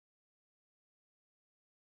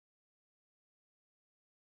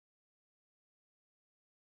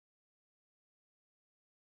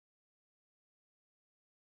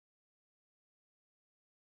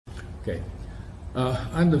Okay.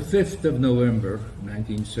 On the 5th of November,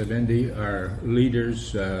 1970, our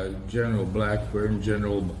leaders, General Blackburn,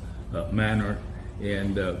 General Manor,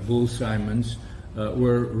 and Bull Simons,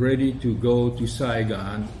 were ready to go to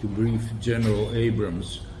Saigon to brief General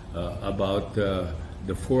Abrams about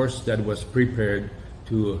the force that was prepared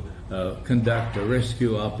to conduct a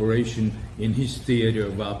rescue operation in his theater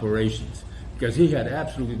of operations, because he had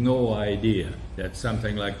absolutely no idea that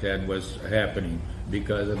something like that was happening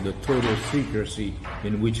because of the total secrecy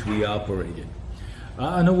in which we operated.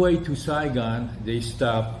 On the way to Saigon, they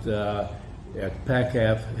stopped at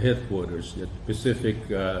PACAF headquarters, the Pacific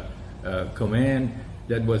Command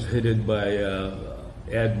that was headed by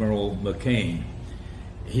Admiral McCain.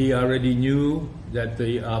 He already knew that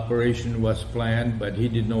the operation was planned, but he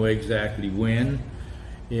didn't know exactly when.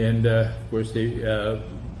 And of course, they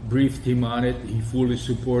briefed him on it. He fully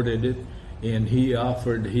supported it, and he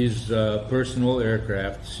offered his personal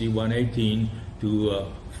aircraft, C-118, to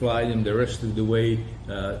fly them the rest of the way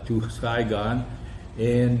to Saigon.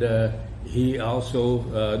 And he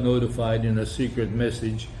also notified in a secret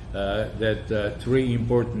message that 3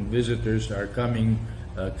 important visitors are coming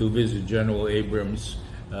to visit General Abrams,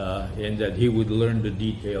 and that he would learn the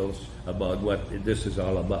details about what this is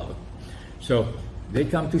all about. So they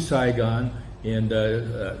come to Saigon, and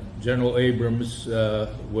General Abrams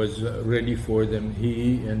was ready for them.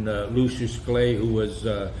 He and Lucius Clay, who was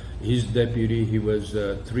his deputy, he was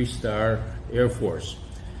 3-star Air Force.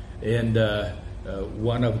 And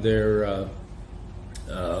one of their,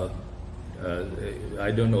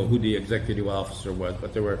 I don't know who the executive officer was,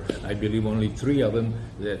 but there were, I believe, only 3 of them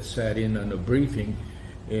that sat in on a briefing.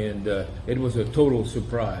 And it was a total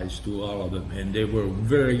surprise to all of them, and they were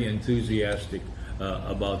very enthusiastic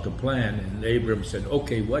about the plan. And Abrams said,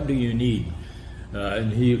 "Okay, what do you need?"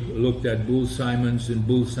 And he looked at Bull Simons, and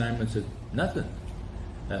Bull Simons said, "Nothing.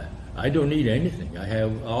 I don't need anything. I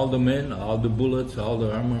have all the men, all the bullets, all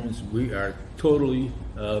the armaments. We are totally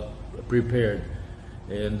prepared."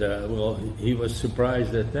 And well, he was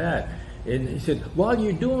surprised at that. And he said, "While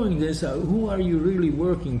you're doing this, who are you really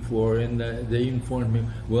working for?" And they informed me,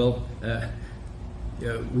 "Well,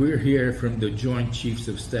 we're here from the Joint Chiefs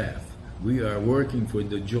of Staff. We are working for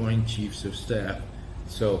the Joint Chiefs of Staff,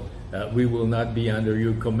 so we will not be under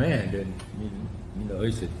your command." And you know,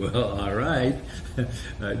 he said, "Well, all right,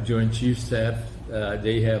 Joint Chiefs Staff,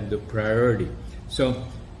 they have the priority." So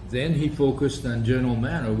then he focused on General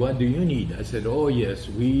Manor. "What do you need?" I said, "Oh yes,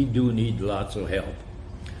 we do need lots of help.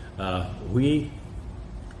 We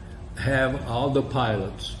have all the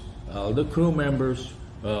pilots, all the crew members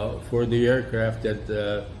for the aircraft that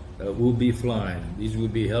will be flying. These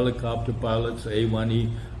will be helicopter pilots,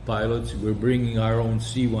 A-1E pilots. We're bringing our own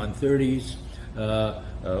C-130s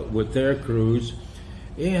with their crews.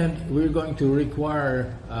 And we're going to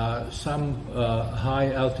require some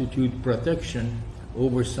high-altitude protection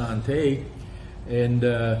over Son Tay. And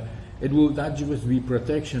it will not just be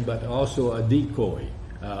protection, but also a decoy.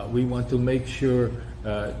 We want to make sure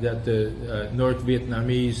that the North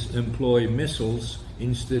Vietnamese employ missiles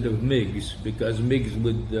instead of MiGs, because MiGs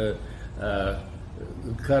would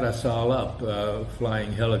cut us all up,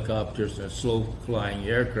 flying helicopters and slow-flying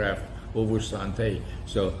aircraft over Son Tay.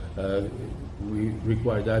 So we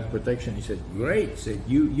require that protection." He said, "Great." He said,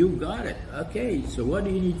 you got it. "Okay, so what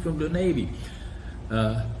do you need from the Navy?"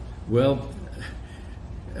 Well,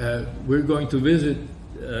 we're going to visit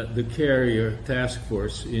the carrier task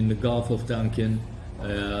force in the Gulf of Tonkin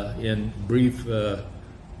and brief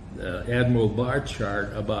Admiral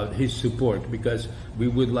Barchard about his support, because we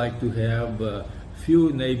would like to have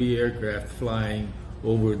few Navy aircraft flying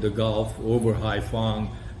over the Gulf, over Haiphong,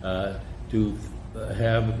 to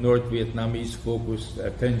have North Vietnamese focused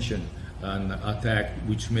attention on attack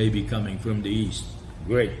which may be coming from the east.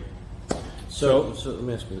 Great. So let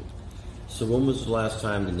me ask you, so when was the last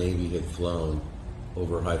time the Navy had flown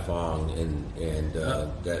over Haiphong and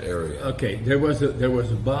that area? Okay, there was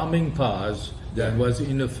a bombing pause that was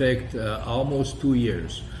in effect almost 2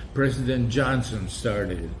 years. President Johnson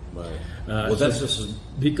started it. Right. Well, that's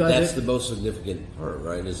the most significant part,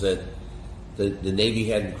 right? Is that the Navy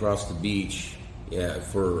hadn't crossed the beach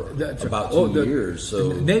for about 2 years. So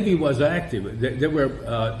the Navy was active. There were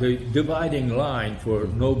the dividing line for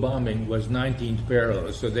no bombing was 19th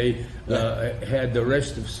parallel. So they had the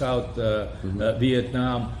rest of South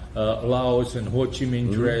Vietnam, Laos, and Ho Chi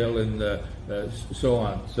Minh Trail, and so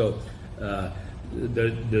on. So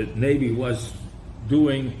the Navy was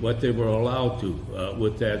doing what they were allowed to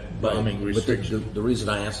with that bombing restriction. But the reason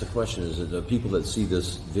I ask the question is that the people that see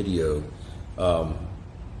this video,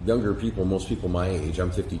 younger people, most people my age,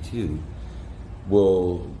 I'm 52,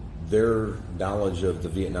 will their knowledge of the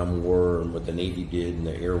Vietnam War and what the Navy did in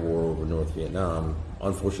the air war over North Vietnam,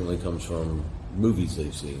 unfortunately, comes from movies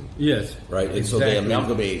they've seen. Yes. Right? And so they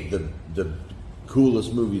amalgamate the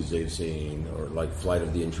coolest movies they've seen, or like Flight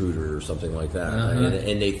of the Intruder or something like that.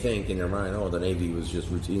 And they think in their mind, oh, the Navy was just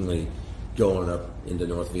routinely going up into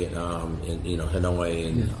North Vietnam and, you know, Hanoi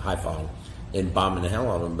and Haiphong and bombing the hell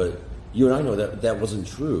out of them. But you and I know that wasn't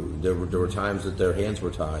true. There were times that their hands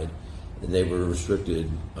were tied and they were restricted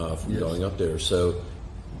from going up there. So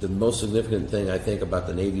the most significant thing I think about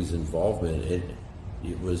the Navy's involvement,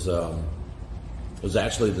 it was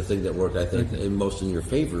actually the thing that worked, I think, most in your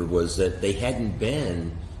favor, was that they hadn't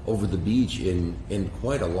been over the beach in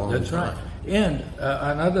quite a long time. That's right. And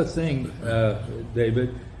another thing,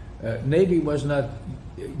 David, Navy was not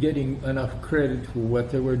getting enough credit for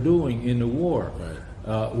what they were doing in the war. Right.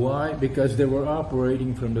 Why? Because they were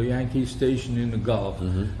operating from the Yankee station in the Gulf.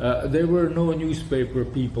 There were no newspaper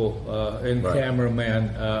people and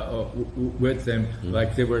cameramen with them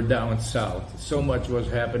like they were down south. So much was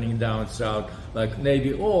happening down south. Like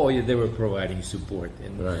Navy, they were providing support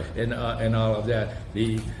and all of that.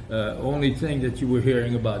 The only thing that you were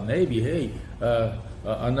hearing about Navy,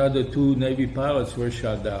 another 2 Navy pilots were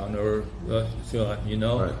shot down, or so on, you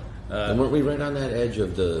know. Right. And weren't we right on that edge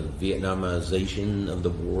of the Vietnamization of the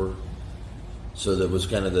war? So there was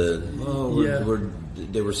kind of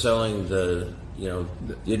they were selling the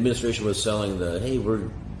administration was selling the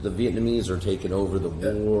Vietnamese are taking over the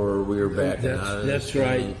war. We were backing out of That's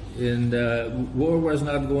right. And war was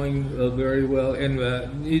not going very well, and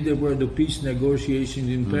neither were the peace negotiations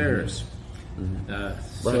in Paris.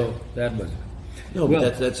 So that was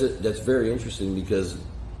but that's very interesting, because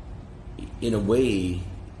in a way,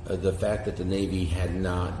 the fact that the Navy had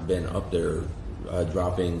not been up there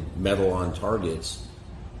dropping metal on targets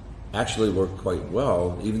actually worked quite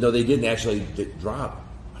well, even though they didn't actually drop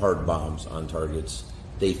hard bombs on targets.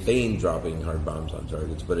 They feigned dropping hard bombs on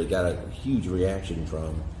targets, but it got a huge reaction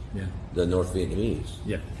from the North Vietnamese.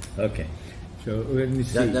 Yeah. Okay. So let me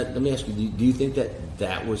see. Let me ask you: do you think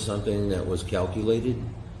that was something that was calculated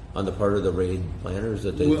on the part of the raid planners,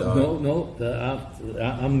 that they thought? No.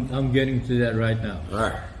 I'm getting to that right now. All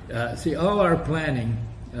right. See, all our planning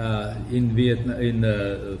in Vietnam,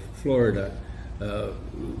 in Florida,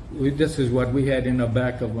 this is what we had in the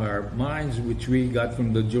back of our minds, which we got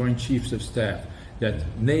from the Joint Chiefs of Staff, that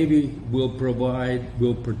Navy will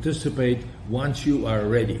participate once you are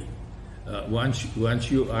ready, once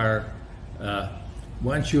you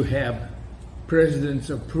have President's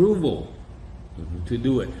approval to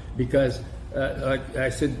do it. Because, like I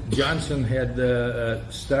said, Johnson had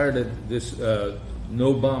started this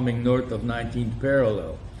no bombing north of 19th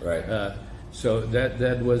parallel. Right. So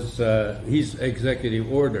that was his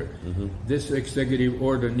executive order. This executive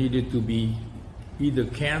order needed to be either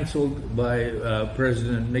canceled by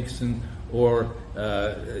President Nixon or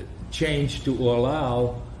changed to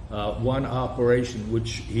allow one operation,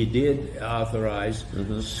 which he did authorize,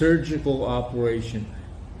 surgical operation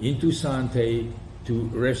into Son Tay to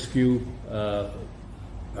rescue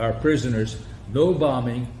our prisoners. No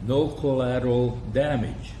bombing, no collateral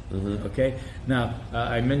damage. Okay. Now,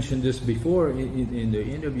 I mentioned this before in the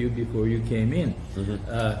interview before you came in.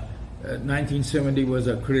 1970 was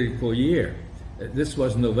a critical year. This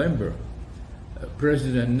was November.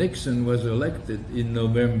 President Nixon was elected in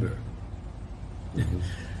November,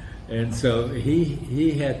 and so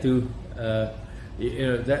he had to.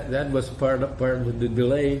 That was part of the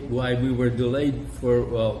delay. Why we were delayed for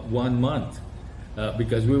 1 month.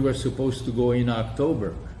 Because we were supposed to go in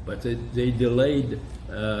October, but they delayed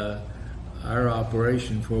our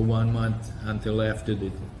operation for 1 month until after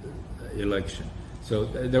the election. So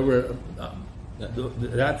there were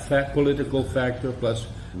that political factor plus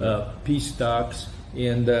peace talks,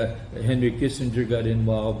 and Henry Kissinger got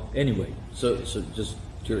involved anyway. So just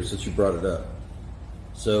curious, since you brought it up,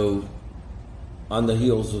 so on the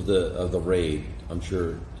heels of the raid, I'm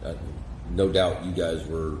sure. No doubt you guys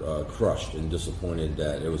were crushed and disappointed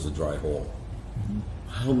that it was a dry hole.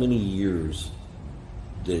 How many years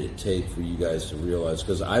did it take for you guys to realize?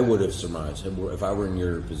 Because I would have surmised, if I were in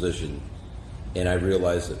your position and I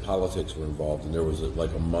realized that politics were involved and there was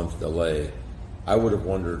like a month delay, I would have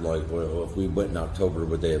wondered, like, well, if we went in October,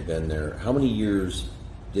 would they have been there? How many years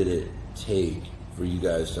did it take for you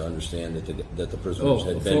guys to understand that the prisoners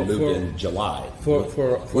had been moved in July?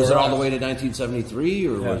 Was it all the way to 1973,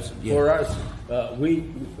 or was for us?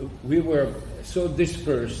 We were so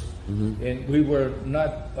dispersed and we were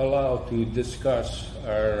not allowed to discuss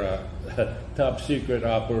our top secret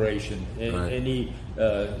operation, any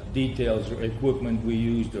details or equipment we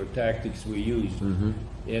used or tactics we used.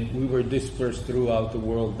 And we were dispersed throughout the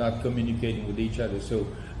world, not communicating with each other. So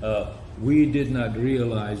we did not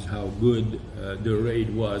realize how good the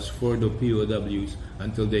raid was for the POWs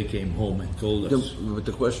until they came home and told us. But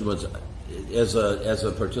the question was, as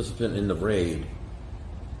a participant in the raid,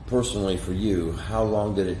 personally for you, how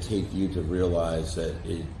long did it take you to realize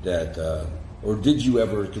or did you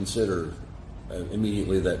ever consider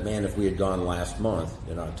immediately that, man, if we had gone last month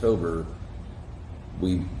in October,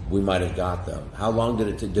 we might have got them? How long did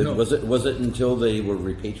it take? No. Was it until they were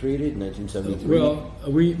repatriated in 1973? Well,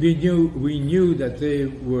 we knew that they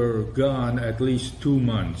were gone at least 2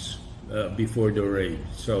 months before the raid.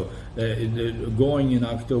 So going in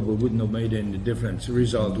October wouldn't have made any difference. The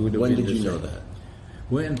result would have been the same. When did you know that?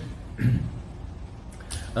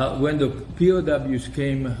 When the POWs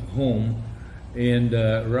came home and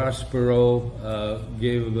Ross Perot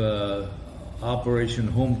gave Operation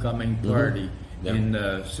Homecoming Party in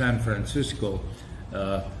San Francisco,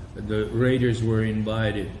 the Raiders were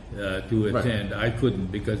invited to attend. Right. I couldn't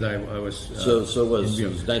because I was. So it was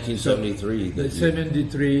 1973. So,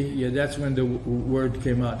 73. Yeah, that's when the word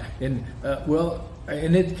came out, and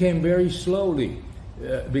and it came very slowly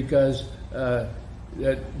because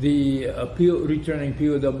the returning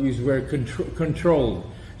POWs were controlled.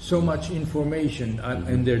 So much information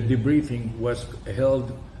and their debriefing was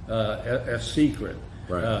held as secret.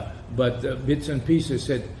 Right. But bits and pieces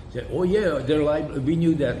said, oh yeah, we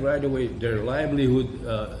knew that right away. Their livelihood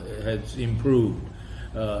has improved.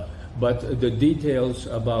 But the details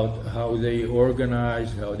about how they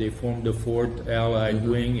organized, how they formed the 4th Allied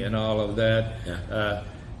Wing and all of that,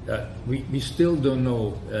 we still don't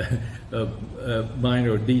know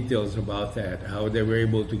minor details about that, how they were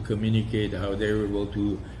able to communicate, how they were able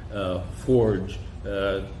to forge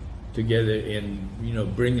together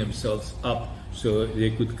and bring themselves up so they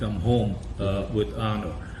could come home with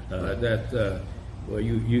honor.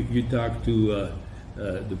 You talk to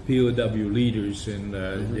the POW leaders, and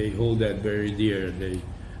they hold that very dear.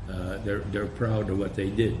 They're proud of what they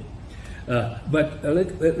did. But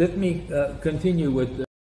let me continue with